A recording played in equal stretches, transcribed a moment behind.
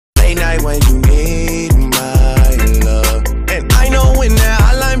late night when you need my love. And I know when that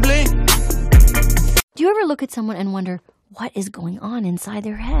hotline bling. Do you ever look at someone and wonder what is going on inside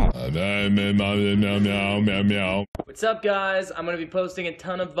their head? What's up, guys? I'm going to be posting a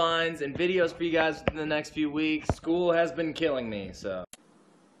ton of vines and videos for you guys within the next few weeks. School has been killing me, so.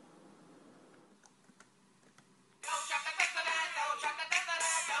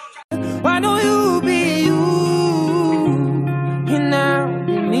 Why don't you be you and now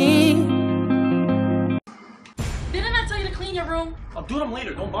be me? Didn't I tell you to clean your room? I'll do them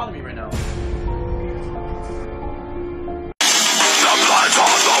later. Don't bother me right now.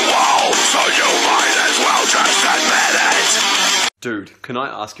 Dude, can I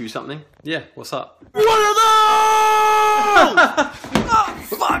ask you something? Yeah, what's up? What are those? Oh,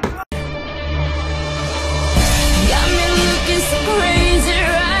 fuck! Got me looking so crazy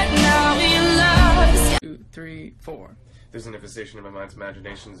right now, realize. 2, 3, 4. There's an infestation in my mind's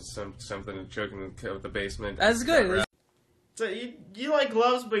imagination. Something choking the basement. That's good. So you like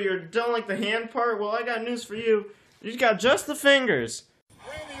gloves, but you don't like the hand part? Well, I got news for you. You got just the fingers.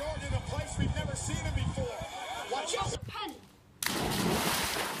 Randy Orton in a place we've never seen him before. Watch out.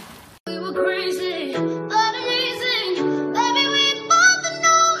 We were crazy, but amazing. Baby, we both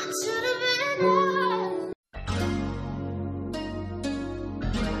know it should have been.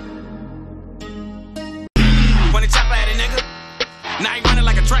 When they chop at a nigga, now he running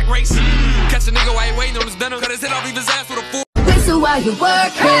like a track race. Catch a nigga while he waiting on his dinner. Cut his head off, leave his ass with a fool. So while you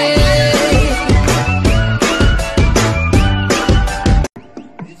working.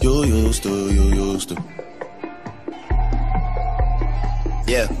 You used to.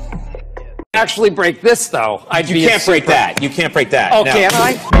 Yeah. Actually break this though. You can't break that. You can't break that. Okay, no. am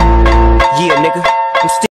I? Yeah, nigga. I'm still